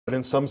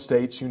in some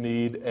states you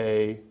need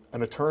an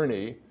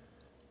attorney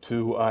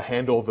to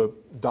handle the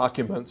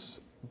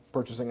documents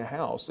purchasing a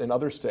house. In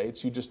other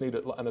states, you just need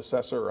an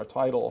assessor or a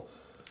title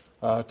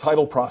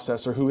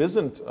processor who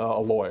isn't a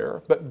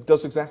lawyer, but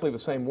does exactly the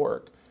same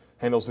work,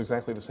 handles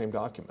exactly the same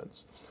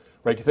documents.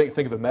 Right? You think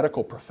of the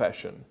medical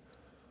profession,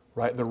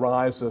 right? The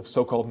rise of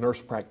so-called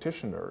nurse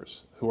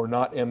practitioners who are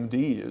not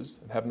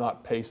MDs and have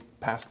not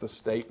passed the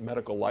state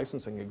medical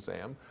licensing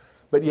exam,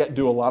 but yet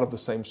do a lot of the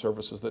same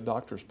services that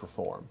doctors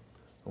perform.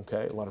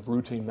 Okay? A lot of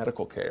routine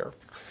medical care.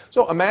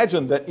 So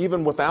imagine that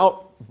even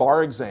without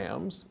bar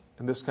exams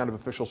and this kind of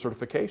official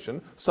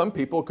certification, some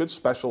people could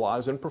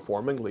specialize in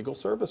performing legal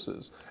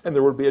services. And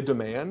there would be a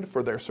demand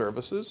for their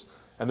services,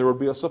 and there would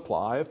be a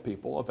supply of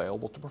people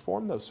available to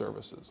perform those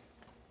services.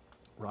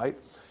 Right?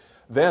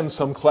 Then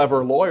some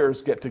clever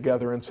lawyers get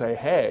together and say,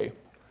 hey,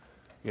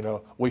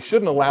 we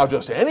shouldn't allow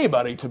just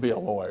anybody to be a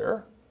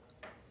lawyer.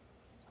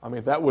 I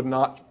mean, that would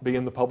not be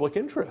in the public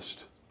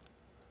interest.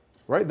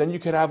 Right? Then you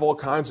could have all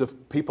kinds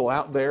of people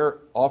out there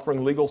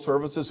offering legal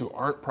services who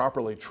aren't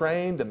properly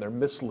trained, and they're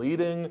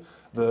misleading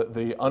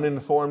the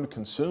uninformed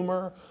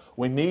consumer.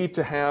 We need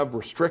to have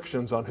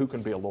restrictions on who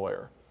can be a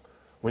lawyer.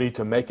 We need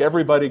to make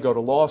everybody go to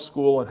law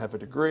school and have a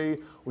degree.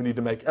 We need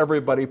to make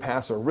everybody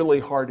pass a really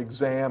hard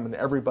exam and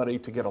everybody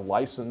to get a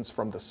license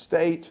from the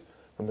state,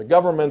 from the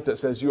government that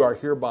says you are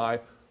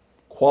hereby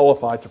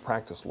qualified to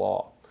practice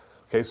law.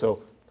 Okay,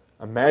 so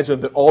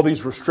imagine that all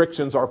these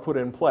restrictions are put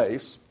in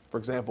place. For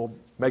example,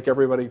 make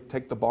everybody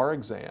take the bar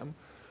exam.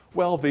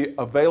 Well, the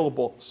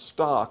available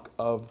stock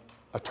of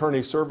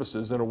attorney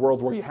services in a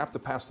world where you have to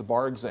pass the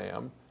bar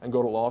exam and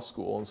go to law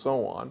school and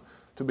so on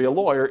to be a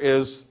lawyer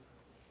is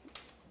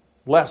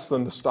less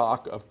than the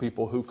stock of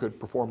people who could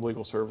perform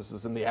legal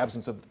services in the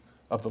absence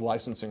of the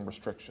licensing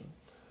restriction.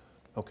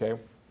 Okay?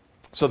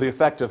 So the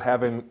effect of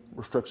having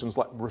restrictions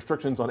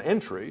on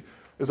entry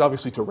is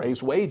obviously to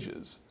raise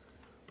wages.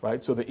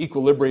 Right? So the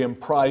equilibrium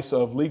price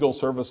of legal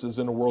services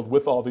in a world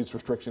with all these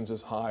restrictions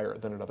is higher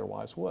than it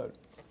otherwise would.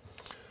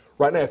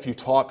 Right now, if you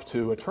talk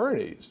to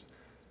attorneys,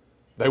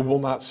 they will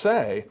not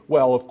say,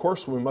 well, of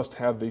course we must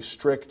have these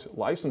strict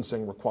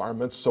licensing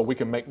requirements so we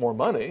can make more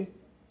money.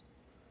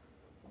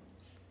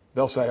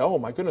 They'll say, oh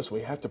my goodness,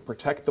 we have to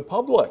protect the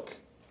public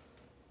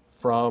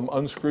from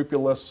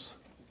unscrupulous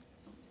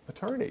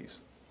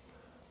attorneys.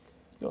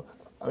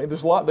 I mean,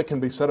 there's a lot that can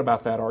be said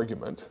about that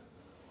argument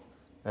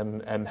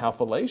and how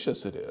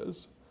fallacious it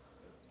is,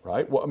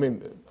 right? Well, I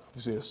mean,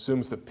 obviously it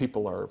assumes that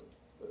people are,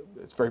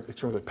 it's very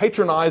extremely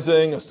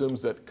patronizing,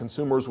 assumes that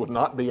consumers would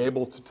not be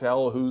able to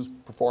tell who's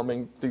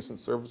performing decent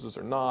services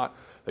or not.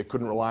 They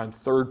couldn't rely on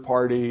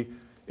third-party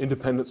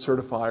independent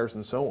certifiers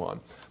and so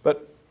on.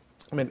 But,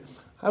 I mean,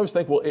 I always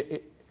think, well,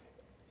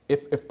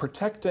 if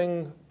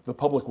protecting the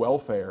public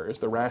welfare is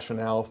the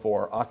rationale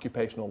for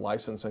occupational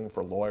licensing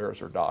for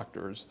lawyers or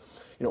doctors,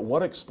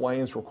 what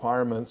explains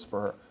requirements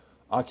for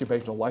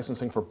occupational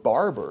licensing for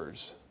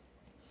barbers?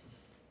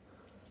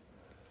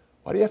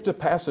 Why do you have to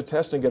pass a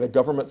test and get a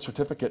government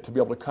certificate to be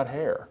able to cut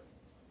hair?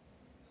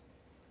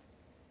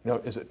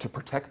 Is it to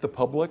protect the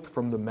public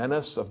from the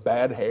menace of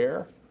bad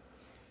hair?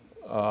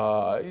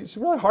 It's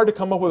really hard to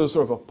come up with a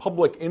sort of a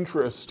public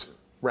interest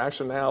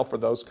rationale for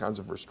those kinds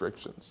of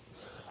restrictions.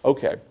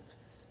 Okay.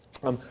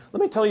 Let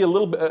me tell you a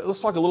little bit,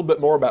 let's talk a little bit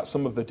more about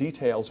some of the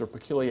details or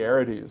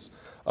peculiarities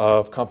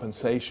of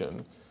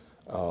compensation.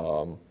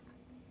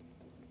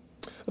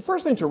 The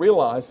first thing to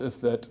realize is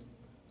that,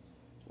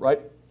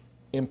 right,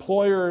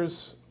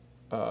 employers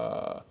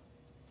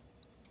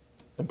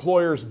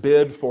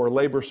bid for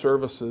labor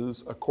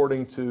services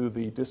according to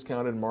the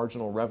discounted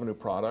marginal revenue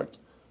product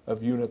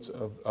of units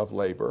of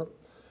labor,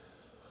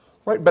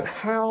 right? But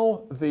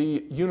how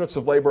the units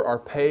of labor are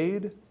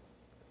paid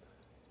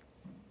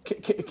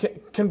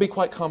can be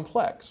quite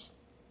complex.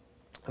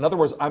 In other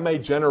words, I may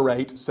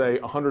generate, say,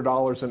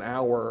 $100 an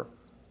hour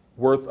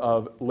worth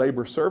of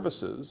labor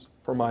services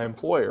for my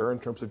employer in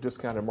terms of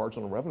discounted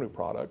marginal revenue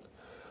product,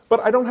 but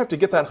I don't have to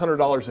get that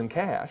 $100 in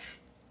cash,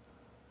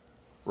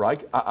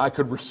 right? I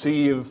could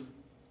receive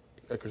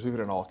it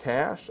in all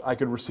cash. I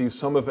could receive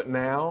some of it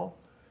now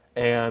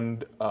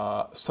and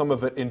some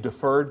of it in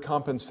deferred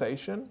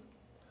compensation.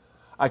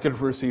 I could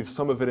receive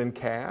some of it in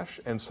cash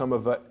and some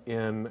of it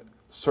in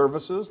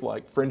services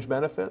like fringe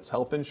benefits,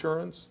 health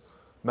insurance,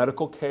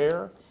 medical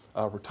care,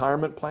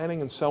 retirement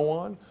planning, and so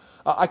on.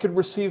 I could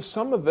receive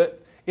some of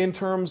it in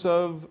terms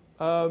of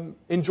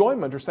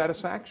enjoyment or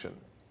satisfaction.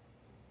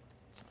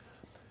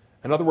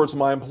 In other words,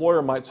 my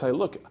employer might say,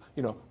 look,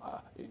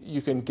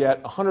 you can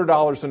get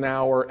 $100 an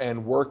hour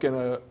and work in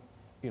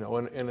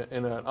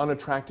an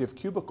unattractive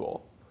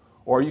cubicle,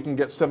 or you can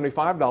get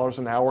 $75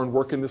 an hour and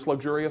work in this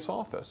luxurious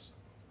office.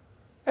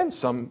 And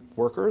some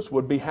workers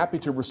would be happy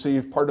to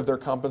receive part of their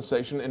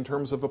compensation in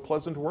terms of a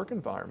pleasant work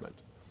environment.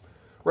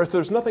 Whereas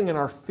there's nothing in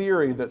our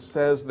theory that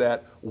says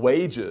that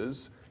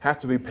wages have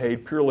to be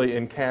paid purely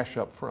in cash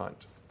up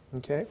front.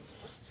 Okay?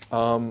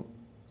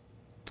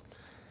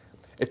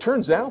 It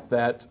turns out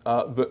that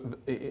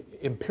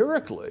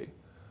empirically,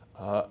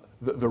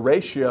 the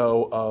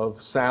ratio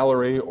of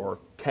salary or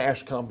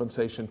cash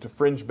compensation to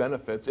fringe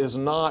benefits is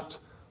not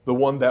the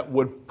one that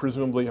would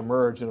presumably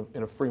emerge in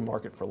a free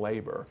market for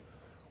labor.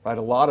 Right?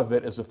 A lot of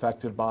it is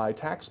affected by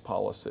tax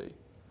policy.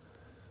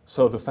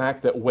 So the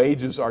fact that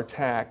wages are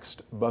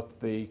taxed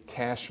but the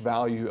cash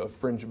value of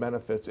fringe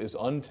benefits is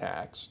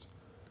untaxed,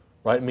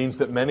 right, means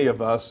that many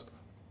of us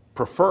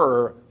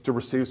prefer to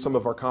receive some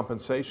of our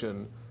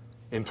compensation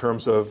in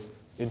terms of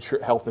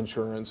health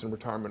insurance and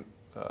retirement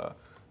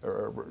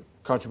or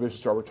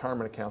contributions to our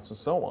retirement accounts and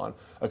so on,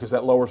 because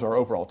that lowers our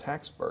overall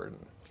tax burden.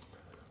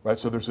 Right?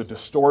 So there's a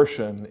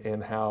distortion in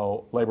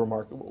how labor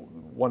market,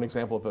 one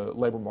example of a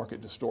labor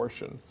market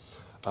distortion,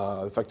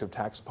 effective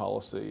tax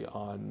policy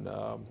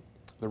on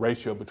the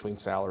ratio between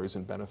salaries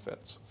and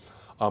benefits.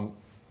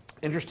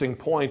 Interesting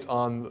point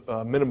on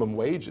minimum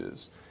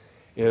wages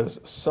is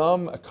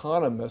some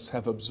economists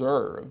have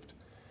observed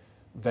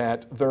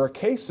that there are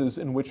cases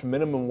in which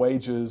minimum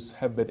wages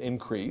have been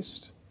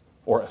increased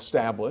or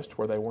established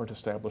where they weren't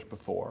established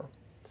before.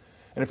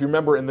 And if you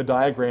remember in the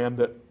diagram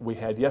that we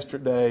had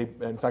yesterday,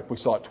 in fact we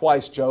saw it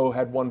twice, Joe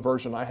had one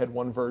version, I had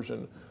one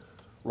version,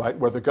 right,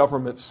 where the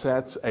government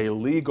sets a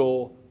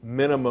legal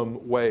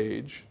minimum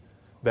wage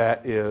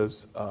that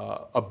is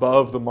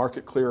above the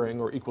market clearing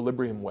or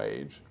equilibrium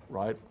wage,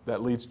 right,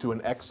 that leads to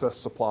an excess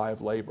supply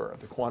of labor.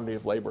 The quantity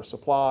of labor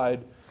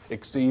supplied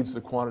exceeds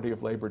the quantity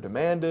of labor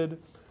demanded.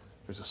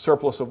 There's a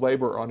surplus of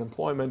labor or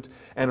unemployment,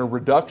 and a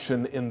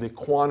reduction in the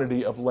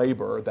quantity of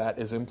labor that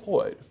is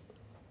employed.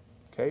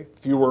 Okay?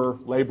 Fewer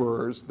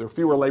laborers, there are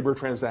fewer labor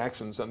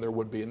transactions than there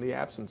would be in the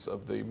absence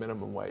of the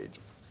minimum wage.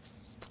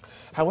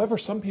 However,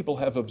 some people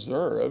have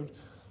observed,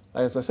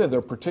 as I said, there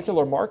are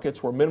particular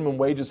markets where minimum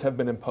wages have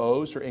been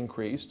imposed or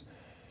increased,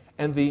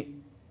 and the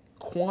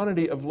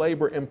quantity of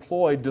labor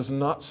employed does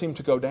not seem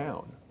to go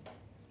down.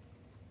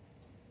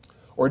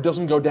 Or it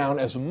doesn't go down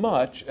as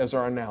much as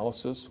our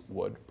analysis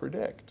would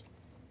predict.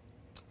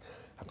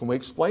 How can we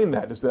explain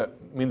that? Does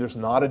that mean there's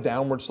not a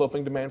downward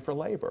sloping demand for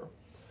labor?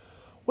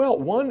 Well,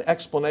 one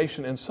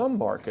explanation in some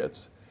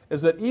markets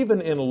is that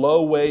even in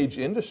low-wage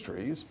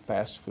industries,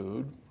 fast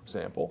food, for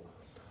example,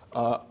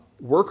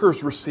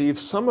 workers receive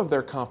some of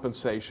their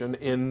compensation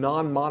in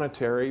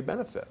non-monetary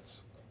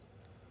benefits,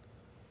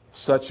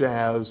 such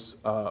as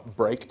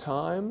break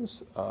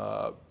times,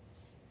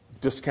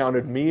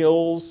 discounted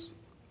meals,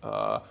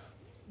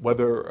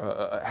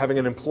 having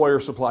an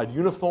employer-supplied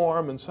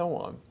uniform, and so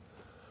on.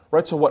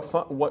 Right, so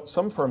what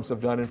some firms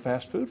have done in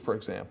fast food, for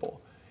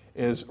example,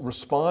 is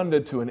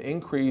responded to an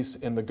increase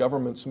in the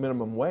government's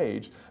minimum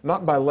wage,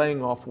 not by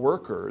laying off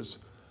workers,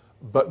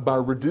 but by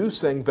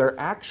reducing their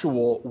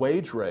actual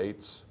wage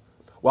rates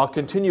while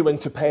continuing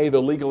to pay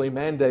the legally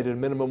mandated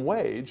minimum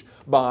wage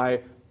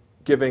by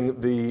giving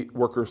the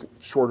workers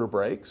shorter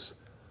breaks,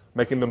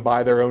 making them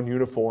buy their own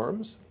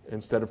uniforms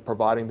instead of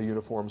providing the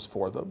uniforms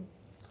for them,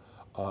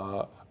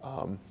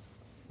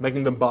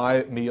 making them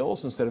buy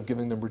meals instead of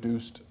giving them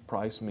reduced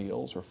price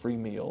meals or free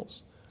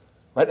meals.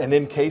 Right? And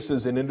in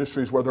cases in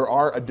industries where there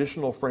are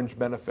additional fringe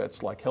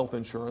benefits like health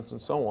insurance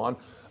and so on,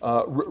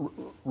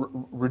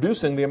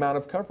 reducing the amount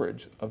of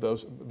coverage of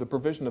those, the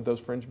provision of those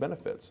fringe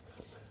benefits.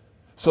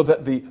 So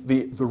that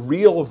the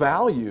real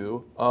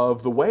value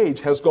of the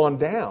wage has gone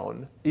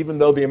down, even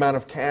though the amount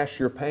of cash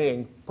you're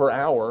paying per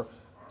hour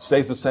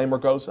stays the same or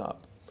goes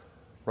up.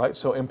 Right?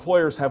 So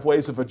employers have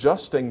ways of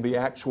adjusting the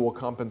actual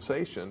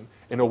compensation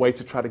in a way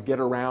to try to get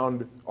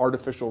around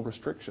artificial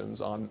restrictions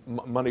on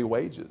money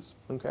wages.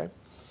 Okay?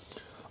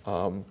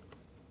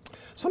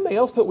 Something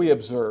else that we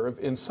observe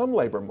in some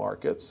labor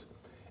markets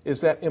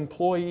is that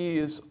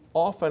employees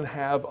often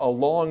have a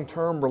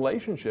long-term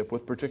relationship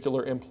with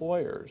particular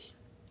employers.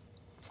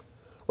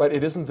 Right?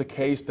 It isn't the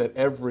case that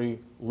every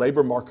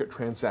labor market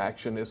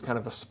transaction is kind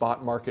of a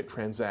spot market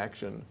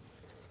transaction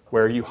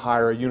where you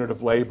hire a unit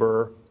of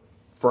labor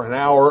for an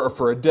hour or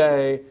for a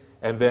day,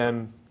 and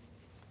then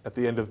at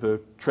the end of the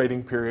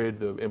trading period,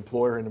 the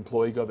employer and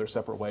employee go their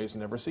separate ways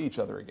and never see each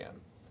other again.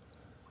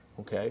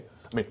 Okay?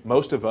 I mean,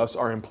 most of us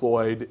are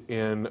employed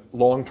in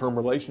long-term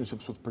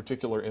relationships with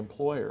particular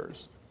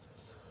employers,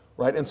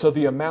 right? And so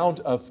the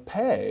amount of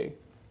pay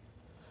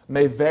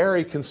may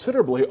vary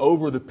considerably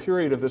over the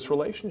period of this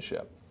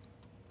relationship,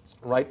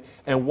 right?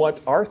 And what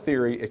our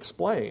theory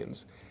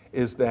explains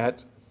is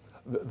that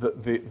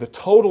the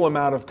total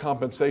amount of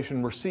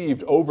compensation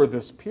received over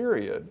this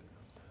period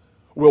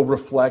will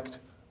reflect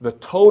the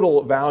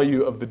total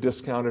value of the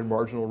discounted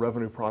marginal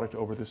revenue product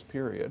over this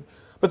period.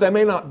 But they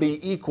may not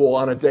be equal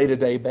on a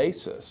day-to-day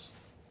basis.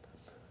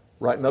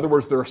 Right? In other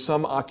words, there are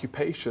some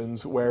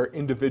occupations where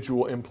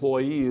individual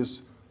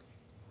employees,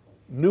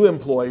 new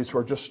employees who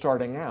are just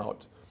starting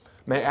out,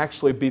 may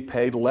actually be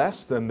paid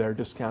less than their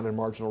discounted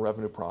marginal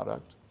revenue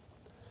product.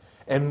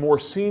 And more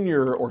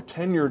senior or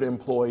tenured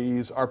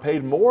employees are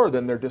paid more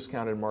than their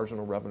discounted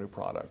marginal revenue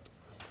product.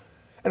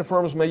 And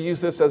firms may use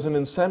this as an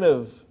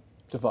incentive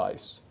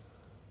device,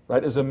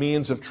 right, as a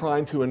means of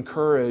trying to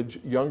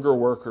encourage younger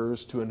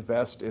workers to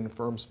invest in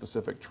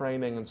firm-specific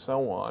training and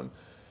so on,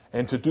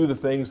 and to do the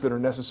things that are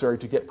necessary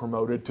to get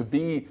promoted,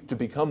 to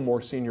become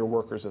more senior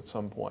workers at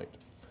some point.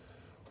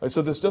 Right,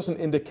 so this doesn't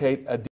indicate a